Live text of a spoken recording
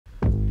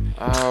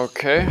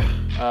Okay.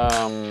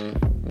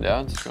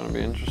 Yeah, it's gonna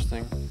be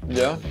interesting.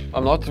 Yeah,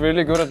 I'm not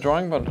really good at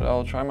drawing, but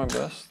I'll try my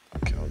best.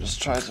 Okay, I'll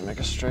just try to make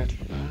a straight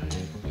line.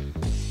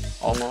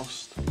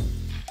 Almost.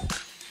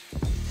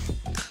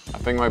 I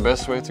think my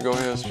best way to go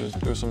here is just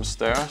do some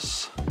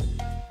stairs.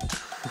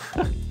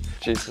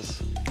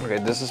 Jesus. Okay,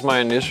 this is my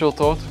initial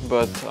thought,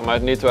 but I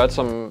might need to add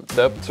some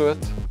depth to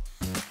it.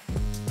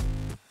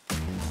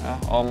 Yeah,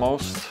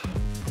 almost.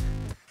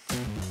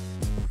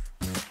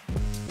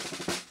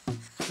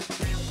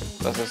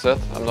 As I said,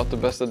 I'm not the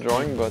best at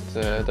drawing, but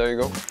there you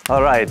go.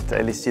 All right,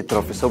 LEC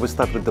trophy. So we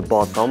start with the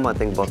bottom. I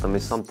think bottom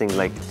is something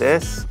like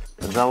this.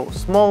 There's a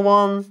small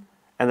one,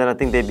 and then I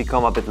think they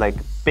become a bit like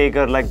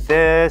bigger like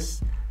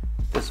this.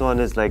 This one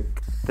is like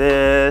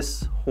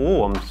this.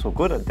 Oh, I'm so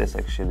good at this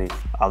actually.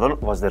 I don't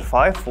know, was there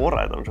 5, 4?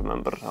 I don't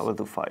remember. I will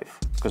do 5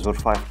 because we're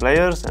 5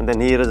 players. And then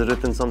here is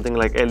written something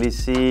like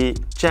LEC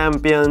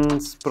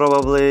champions,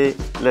 probably.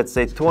 Let's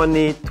say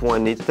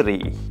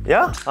 2023.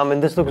 Yeah, I mean,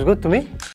 this looks good to me.